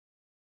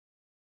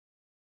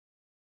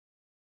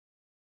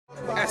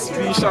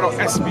SB, shout out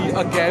SB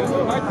again.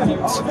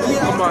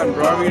 Come on,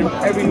 bro. I mean,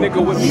 every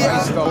nigga with me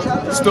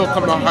still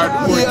coming out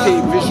hardcore K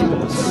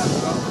visuals.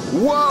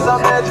 Whoa.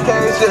 Some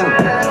education.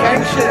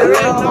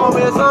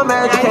 Some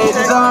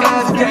education. Some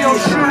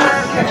education.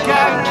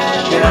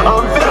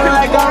 I'm feeling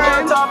like I'm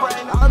on top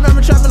right now. I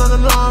remember trapping on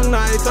them long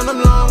nights, on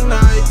them long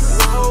nights.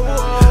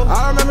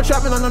 I remember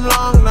trapping on them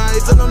long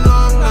nights, on them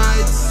long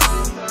nights.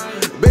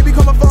 Baby,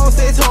 call my phone,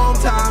 say it's home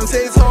time,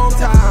 say it's home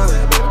time.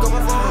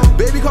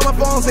 Baby, call my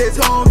phone, say it's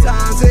home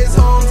time, say it's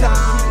home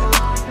time.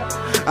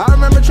 I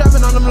remember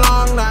trapping on them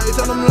long nights,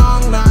 on them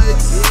long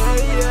nights.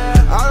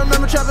 I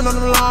remember trapping on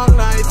them long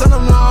nights, on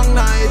them long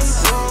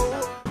nights.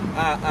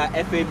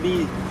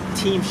 FAB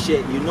team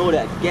shit, you know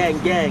that, gang.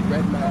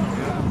 Red man.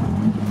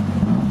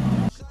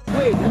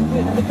 Wait,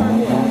 the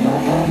time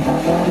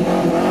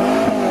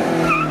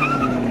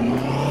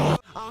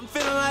I'm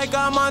feeling like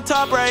I'm on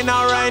top right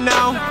now, right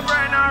now.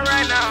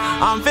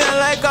 I'm feeling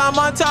like I'm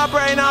on top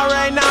right now,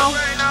 right now.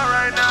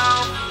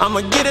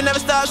 I'ma get it, never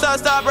stop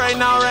right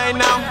now, right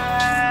now.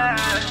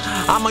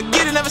 I'ma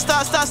get it, never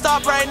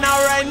stop right now,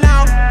 right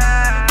now.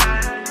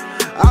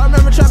 I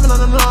remember trapping on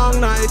them long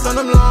nights, on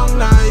them long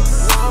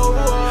nights.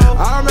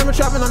 I remember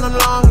trapping on them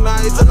long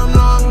nights, on them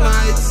long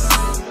nights.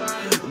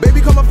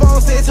 Baby, call my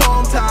phone, say it's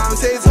home time,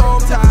 say it's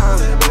home time.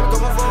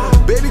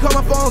 Baby, call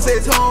my phone, say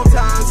it's home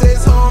time, say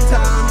it's home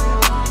time.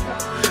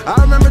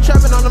 I remember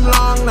trapping on them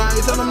long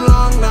nights, on them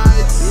long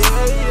nights.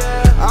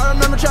 I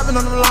remember trapping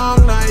on them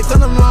long nights, on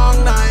them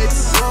long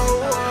nights.